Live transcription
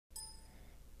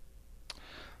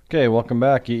Okay, welcome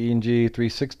back, ENG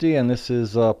 360, and this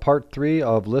is part 3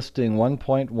 of listing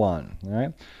 1.1. All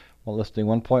right, well, listing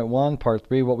 1.1, part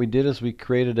 3, what we did is we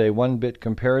created a 1-bit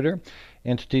comparator.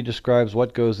 Entity describes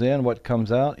what goes in, what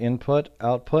comes out, input,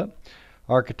 output.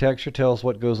 Architecture tells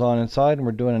what goes on inside, and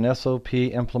we're doing an SOP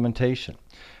implementation.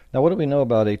 Now, what do we know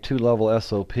about a 2-level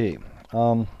SOP? If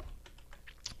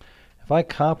I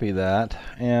copy that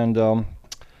and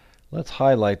let's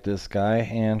highlight this guy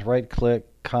and right-click,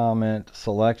 comment,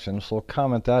 selection. So we'll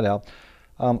comment that out.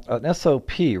 An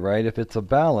SOP, right? If it's a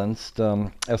balanced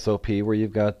SOP where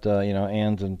you've got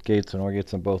ands and gates and OR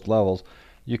gates on both levels,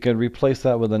 you can replace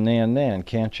that with a NAND,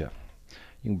 can't you?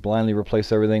 You can blindly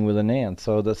replace everything with a NAND.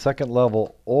 So the second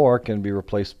level OR can be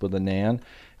replaced with a NAND,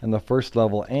 and the first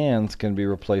level ANDs can be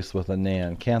replaced with a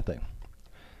NAND, can't they?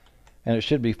 And it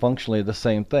should be functionally the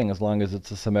same thing as long as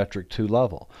it's a symmetric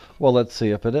 2-level. Well, let's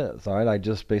see if it is. All right, I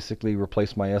just basically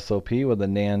replaced my SOP with a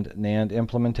NAND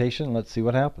implementation. Let's see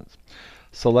what happens.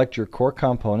 Select your core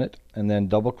component and then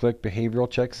double-click behavioral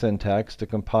check syntax to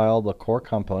compile the core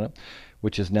component,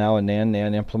 which is now a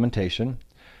NAND implementation.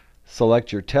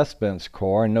 Select your test bench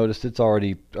core, and notice it's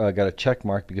already got a check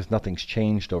mark because nothing's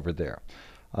changed over there.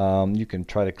 You can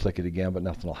try to click it again, but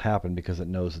nothing will happen because it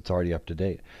knows it's already up to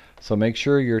date. So make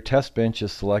sure your test bench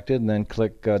is selected and then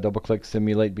double-click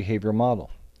Simulate Behavior Model.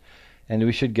 And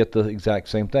we should get the exact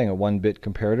same thing, a 1-bit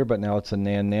comparator, but now it's a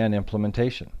NAND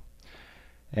implementation.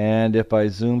 And if I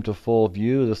zoom to full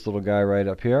view, this little guy right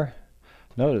up here,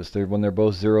 notice when they're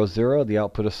both 0, 0, the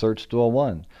output asserts to a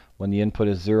 1. When the input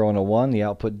is 0 and a 1, the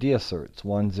output deasserts.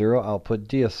 1, 0, output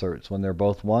deasserts. When they're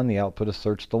both 1, the output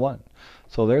asserts to 1.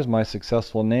 So there's my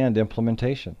successful NAND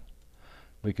implementation.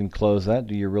 We can close that.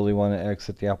 Do you really want to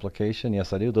exit the application?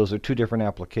 Yes, I do. Those are two different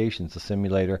applications, the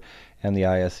simulator and the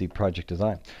ISE project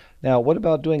design. Now, what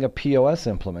about doing a POS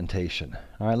implementation?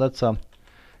 All right, let's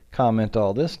comment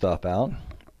all this stuff out.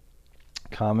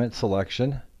 Comment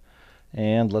selection.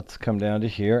 And let's come down to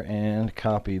here and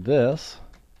copy this.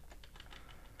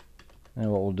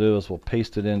 And what we'll do is we'll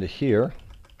paste it into here.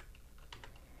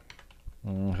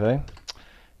 Okay.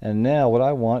 And now what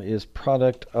I want is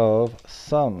product of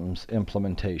sums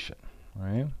implementation.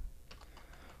 Right?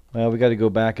 Well, we got to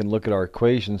go back and look at our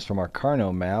equations from our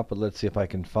Carnot map, but let's see if I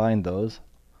can find those.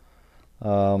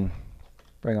 Bring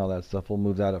all that stuff. We'll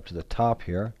move that up to the top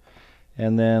here.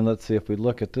 And then let's see if we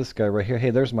look at this guy right here. Hey,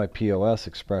 there's my POS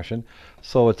expression.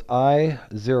 So it's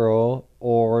I0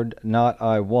 ORed not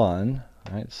I1.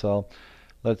 Right? So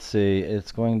let's see.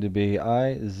 It's going to be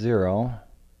I0.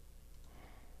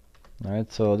 All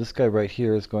right, so this guy right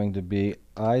here is going to be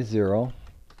I0,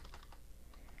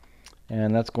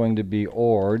 and that's going to be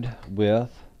ORed with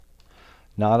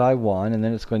not I1, and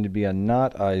then it's going to be a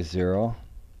not I0,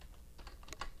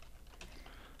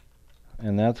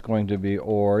 and that's going to be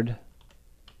ORed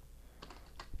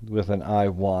with an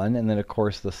I1, and then of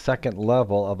course the second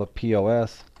level of a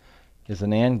POS is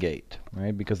an AND gate,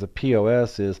 right? Because the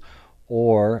POS is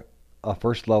OR, a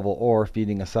first level OR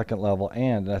feeding a second level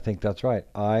and I think that's right.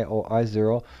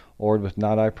 I0 ORed with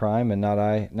not I prime and not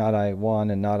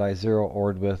I1 and not I0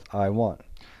 ORed with I1.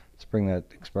 Let's bring that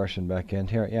expression back in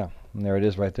here. Yeah, and there it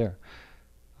is right there.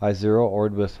 I0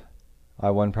 ORed with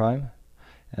I1 prime,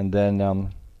 and then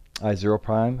I0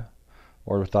 prime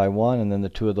ORed with I1, and then the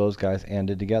two of those guys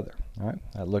ANDed together. All right,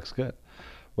 that looks good.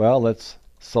 Well, let's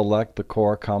select the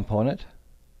core component,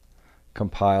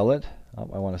 compile it. Oh,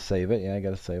 I want to save it. Yeah, I got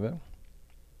to save it.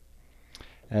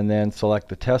 And then select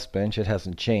the test bench. It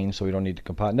hasn't changed, so we don't need to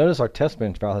compile. Notice our test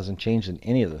bench file hasn't changed in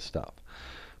any of this stuff.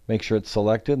 Make sure it's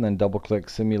selected, and then double-click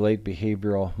Simulate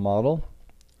Behavioral Model.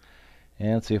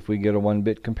 And see if we get a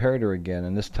 1-bit comparator again.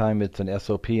 And this time it's an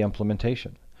SOP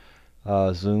implementation.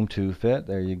 Zoom to fit.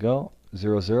 There you go.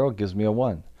 0, 0 gives me a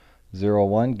 1. 0,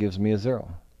 1 gives me a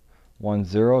 0. 1,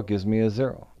 0 gives me a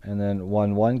 0. And then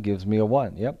 1, 1 gives me a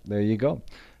 1. Yep, there you go.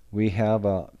 We have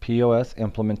a POS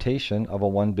implementation of a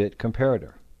 1-bit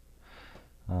comparator.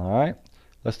 All right,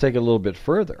 let's take it a little bit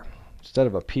further. Instead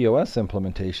of a POS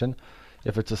implementation,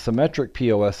 if it's a symmetric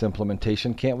POS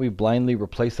implementation, can't we blindly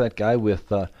replace that guy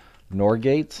with NOR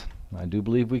gates? I do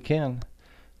believe we can.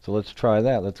 So let's try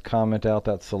that. Let's comment out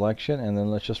that selection, and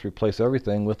then let's just replace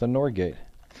everything with a NOR gate.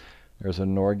 There's a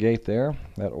NOR gate there.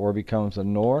 That OR becomes a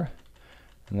NOR,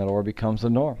 and that OR becomes a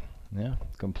NOR. Yeah,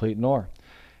 complete NOR.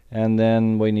 And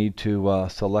then we need to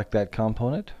select that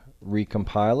component,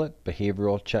 recompile it,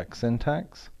 behavioral check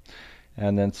syntax,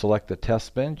 and then select the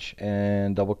test bench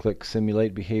and double-click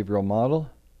Simulate Behavioral Model.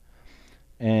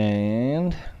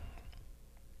 And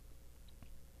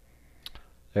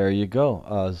there you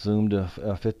go. Zoom to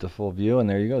fit the full view, and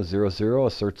there you go. 0, 0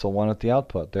 asserts a 1 at the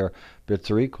output. Their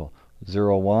bits are equal.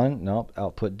 0, 1, nope,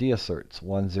 output D asserts.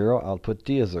 1, 0, output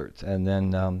D asserts. And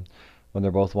then when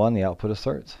they're both 1, the output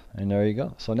asserts. And there you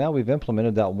go. So now we've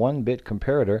implemented that 1-bit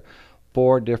comparator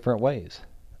 4 different ways.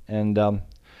 And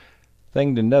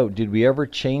thing to note, did we ever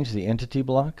change the entity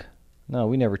block? No,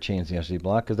 we never changed the entity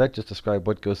block because that just describes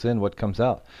what goes in, what comes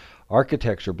out.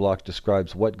 Architecture block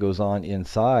describes what goes on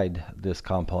inside this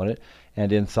component,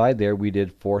 and inside there we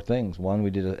did 4 things. One, we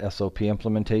did a SOP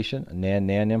implementation, a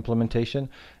NAND implementation,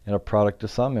 and a product to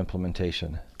sum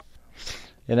implementation.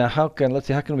 And now let's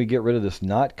see, how can we get rid of this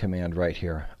not command right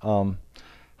here? How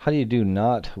do you do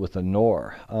not with a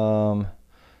NOR?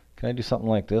 Can I do something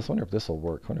like this? I wonder if this will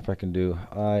work. I wonder if I can do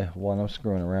I1. I'm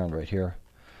screwing around right here.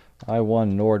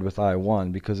 I1 NORed with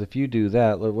I1, because if you do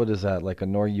that, what is that, like a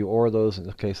NOR you OR those?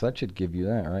 Okay, so that should give you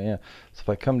that, right? Yeah. So if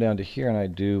I come down to here and I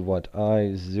do what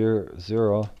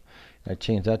I0, I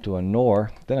change that to a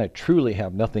NOR, then I truly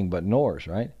have nothing but NORs,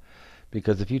 right?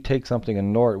 Because if you take something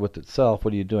and NOR it with itself,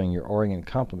 what are you doing? You're ORing in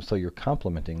complement, so you're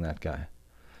complementing that guy.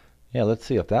 Yeah, let's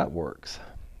see if that works.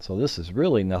 So this is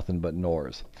really nothing but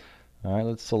NORs. All right,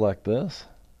 let's select this,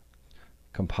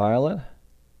 compile it.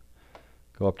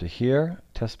 Go up to here,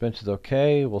 test bench is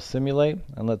okay, we'll simulate,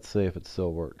 and let's see if it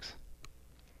still works.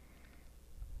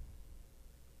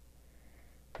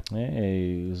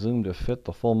 Hey, zoom to fit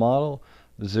the full model.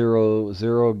 0,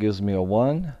 0 gives me a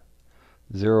 1,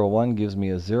 0, 1 gives me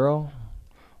a 0,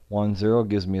 1, 0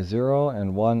 gives me a 0,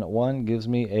 and 1, 1 gives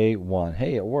me a 1.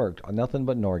 Hey, it worked. Nothing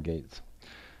but NOR gates.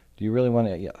 Do you really want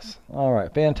to? Yes. All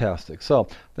right, fantastic. So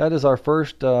that is our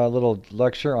first little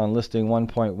lecture on listing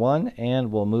 1.1,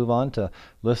 and we'll move on to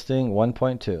listing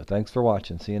 1.2. Thanks for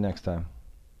watching. See you next time.